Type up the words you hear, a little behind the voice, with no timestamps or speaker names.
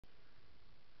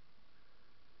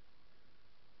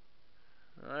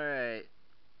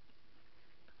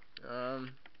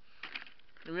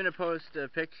gonna post a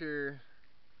picture.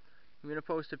 I'm gonna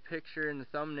post a picture in the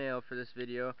thumbnail for this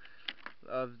video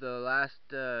of the last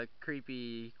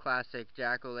creepy classic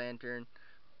jack-o'-lantern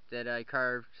that I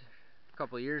carved a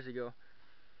couple years ago.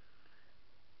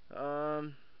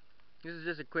 This is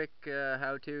just a quick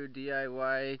how-to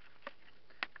DIY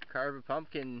carve a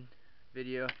pumpkin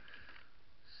video.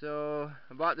 So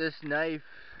I bought this knife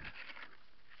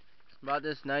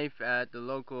at the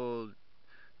local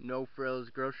No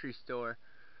Frills grocery store,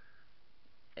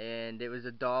 and it was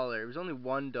 $1. It was only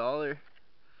 $1.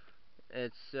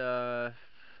 It's it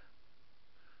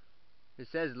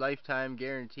says lifetime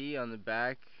guarantee on the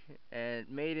back, and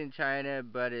made in China,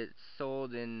 but it's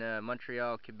sold in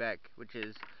Montreal, Quebec, which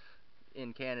is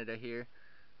in Canada here.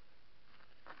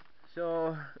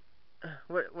 So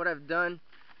what I've done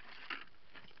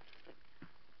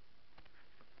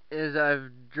is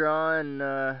I've drawn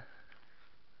on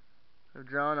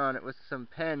it with some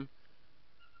pen.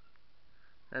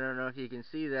 I don't know if you can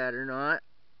see that or not.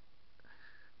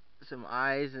 Some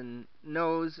eyes and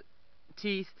nose,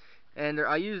 teeth, and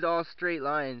I used all straight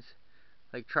lines,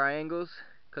 like triangles,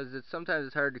 because sometimes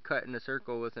it's hard to cut in a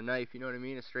circle with a knife, you know what I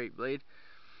mean, a straight blade.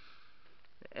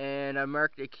 And I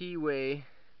marked a keyway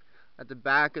at the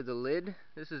back of the lid.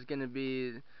 This is gonna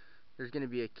be, there's gonna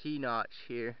be a key notch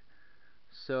here.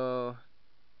 So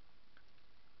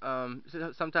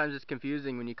sometimes it's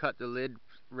confusing when you cut the lid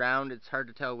round. It's hard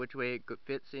to tell which way it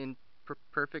fits in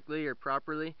perfectly or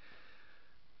properly.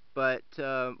 But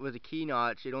with a key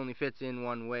notch, it only fits in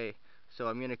one way. So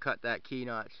I'm going to cut that key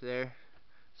notch there,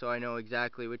 so I know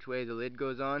exactly which way the lid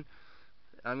goes on.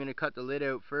 I'm going to cut the lid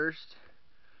out first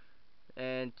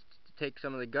and take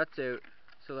some of the guts out.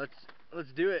 So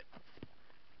let's do it.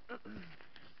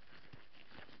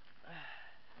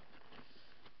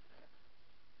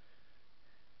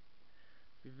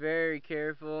 Be very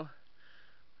careful.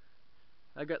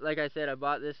 Like I said, I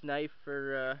bought this knife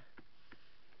for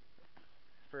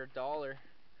 $1,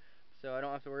 so I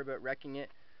don't have to worry about wrecking it.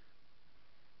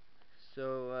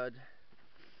 So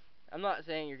I'm not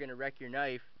saying you're gonna wreck your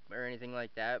knife or anything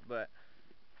like that, but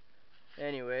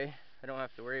anyway, I don't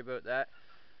have to worry about that.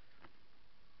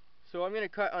 So I'm gonna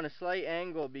cut on a slight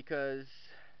angle, because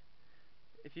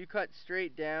if you cut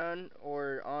straight down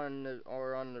or on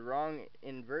the wrong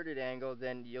inverted angle,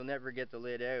 then you'll never get the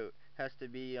lid out. It has to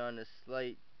be on a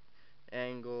slight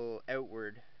angle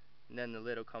outward, and then the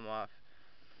lid will come off.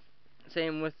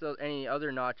 Same with any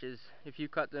other notches. If you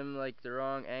cut them like the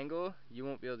wrong angle, you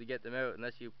won't be able to get them out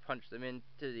unless you punch them into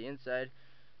the inside.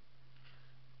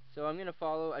 So I'm gonna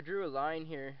follow. I drew a line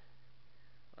here.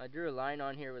 I drew a line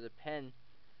on here with a pen,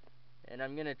 and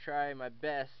I'm gonna try my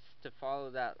best to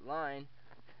follow that line.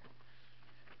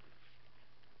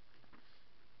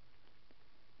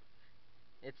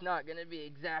 It's not gonna be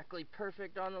exactly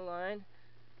perfect on the line,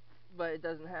 but it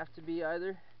doesn't have to be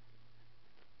either.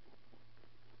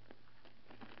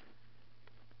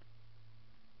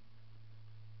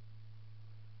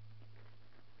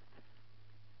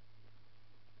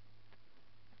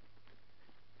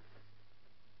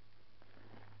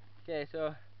 Okay,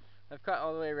 so I've cut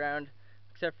all the way around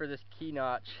except for this key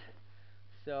notch.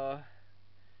 So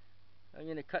I'm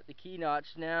gonna cut the key notch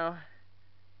now,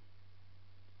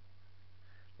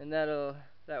 and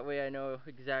that way I know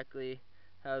exactly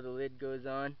how the lid goes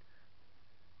on.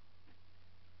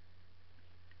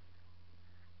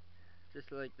 Just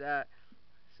like that.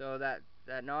 So that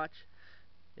notch,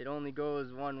 it only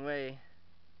goes one way,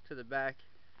 to the back.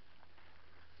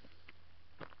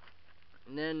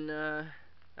 And then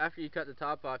after you cut the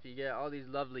top off, you get all these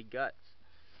lovely guts.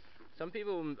 Some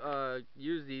people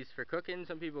use these for cooking.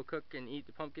 Some people cook and eat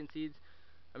the pumpkin seeds.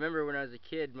 I remember when I was a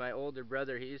kid, my older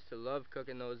brother, he used to love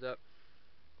cooking those up.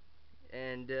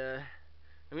 And I'm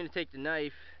going to take the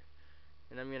knife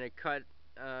and I'm going to cut,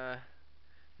 I'm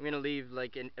going to leave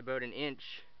like about an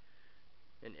inch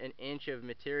of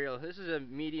material. This is a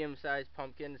medium-sized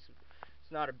pumpkin.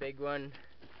 It's not a big one,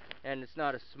 and it's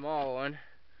not a small one.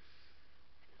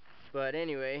 But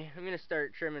anyway, I'm going to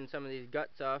start trimming some of these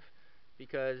guts off,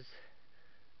 because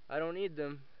I don't need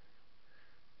them.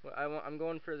 I'm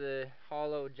going for the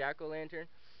hollow jack-o'-lantern.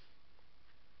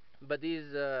 But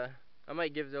these, I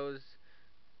might give those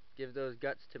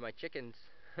guts to my chickens.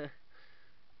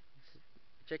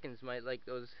 Chickens might like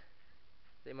those.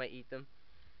 They might eat them.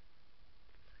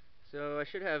 So I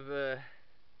should have a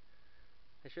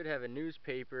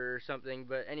newspaper or something.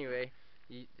 But anyway,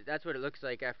 that's what it looks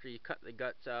like after you cut the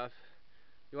guts off.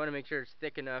 You want to make sure it's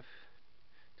thick enough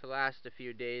to last a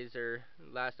few days, or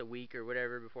last a week or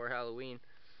whatever before Halloween.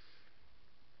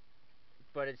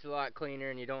 But it's a lot cleaner,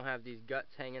 and you don't have these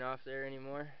guts hanging off there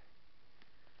anymore.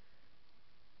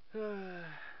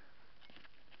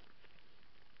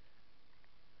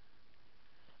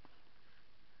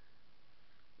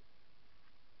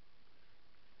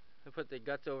 put the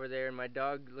guts over there, and my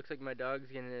dog, looks like my dog's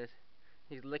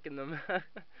he's licking them.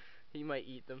 He might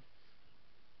eat them.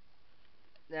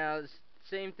 Now,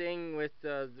 same thing with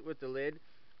the lid,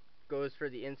 goes for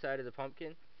the inside of the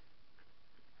pumpkin.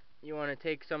 You want to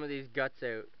take some of these guts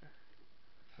out.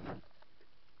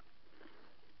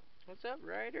 What's up,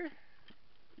 Ryder?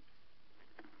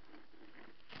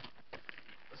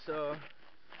 So,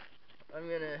 I'm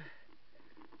gonna...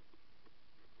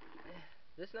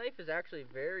 This knife is actually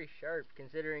very sharp,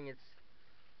 considering it's...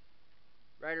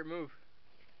 Ryder, move.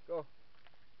 Go.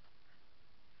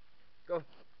 Go.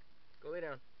 Go lay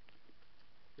down.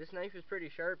 This knife is pretty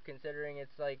sharp, considering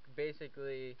it's like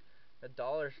basically a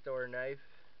dollar store knife.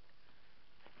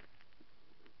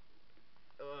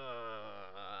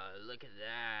 Look at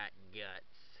that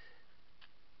guts.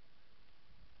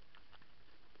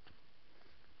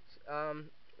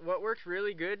 What works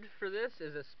really good for this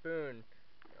is a spoon,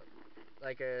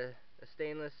 like a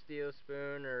stainless steel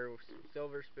spoon or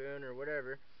silver spoon or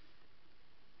whatever.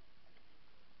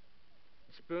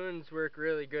 Spoons work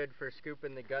really good for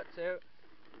scooping the guts out.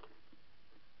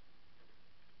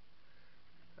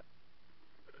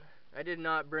 I did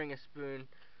not bring a spoon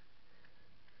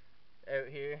out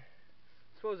here.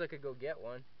 Suppose I could go get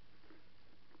one.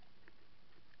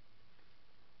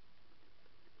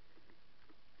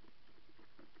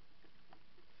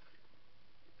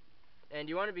 And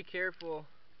you want to be careful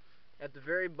at the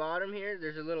very bottom here.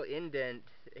 There's a little indent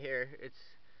here.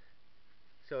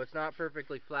 So it's not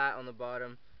perfectly flat on the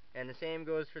bottom, and the same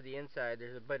goes for the inside.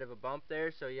 There's a bit of a bump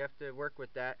there, so you have to work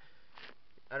with that.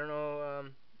 I don't know,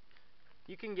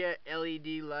 you can get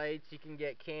LED lights, you can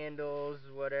get candles,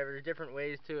 whatever. There's different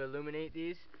ways to illuminate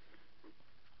these,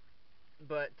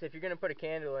 but if you're going to put a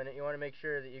candle in it, you want to make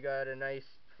sure that you got a nice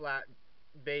flat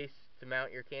base to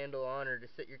mount your candle on, or to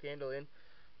sit your candle in.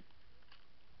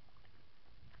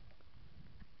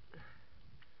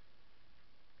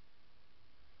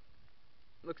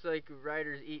 Looks like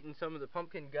Ryder's eating some of the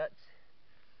pumpkin guts.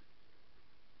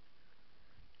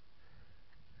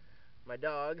 My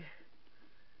dog.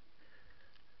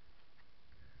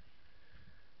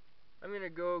 I'm going to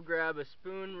go grab a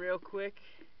spoon real quick,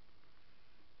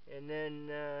 and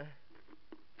then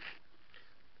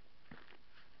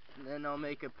I'll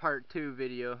make a part 2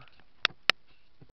 video.